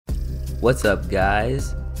What's up,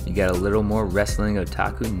 guys? You got a little more wrestling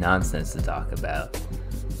otaku nonsense to talk about.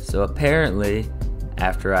 So apparently,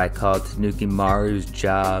 after I called Tanukimaru's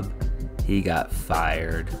job, he got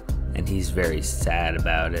fired, and he's very sad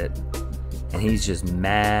about it. And he's just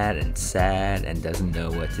mad and sad and doesn't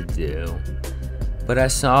know what to do. But I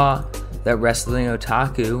saw that Wrestling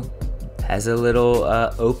Otaku has a little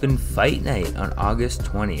open fight night on August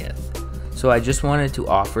 20th. So I just wanted to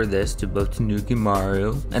offer this to both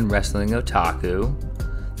Tanukimaru and Wrestling Otaku,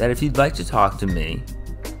 that if you'd like to talk to me,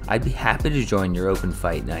 I'd be happy to join your open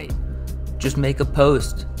fight night. Just make a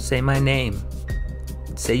post, say my name,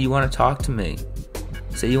 say you want to talk to me,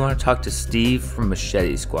 say you want to talk to Steve from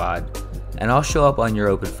Machete Squad, and I'll show up on your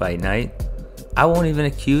open fight night. I won't even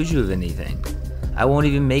accuse you of anything. I won't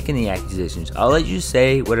even make any accusations. I'll let you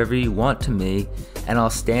say whatever you want to me, and I'll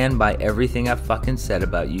stand by everything I've fucking said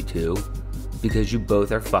about you two, because you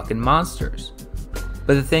both are fucking monsters.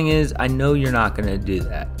 But the thing is, I know you're not gonna do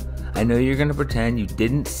that. I know you're gonna pretend you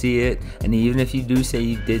didn't see it, and even if you do say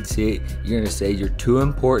you did see it, you're gonna say you're too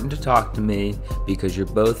important to talk to me because you're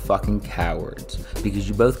both fucking cowards. Because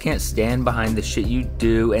you both can't stand behind the shit you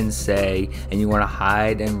do and say, and you wanna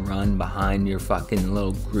hide and run behind your fucking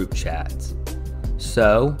little group chats.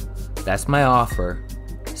 So, that's my offer.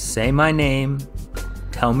 Say my name,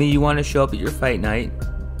 tell me you wanna show up at your fight night,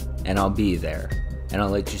 and I'll be there. And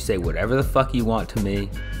I'll let you say whatever the fuck you want to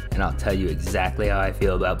me, and I'll tell you exactly how I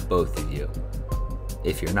feel about both of you,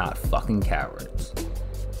 if you're not fucking cowards.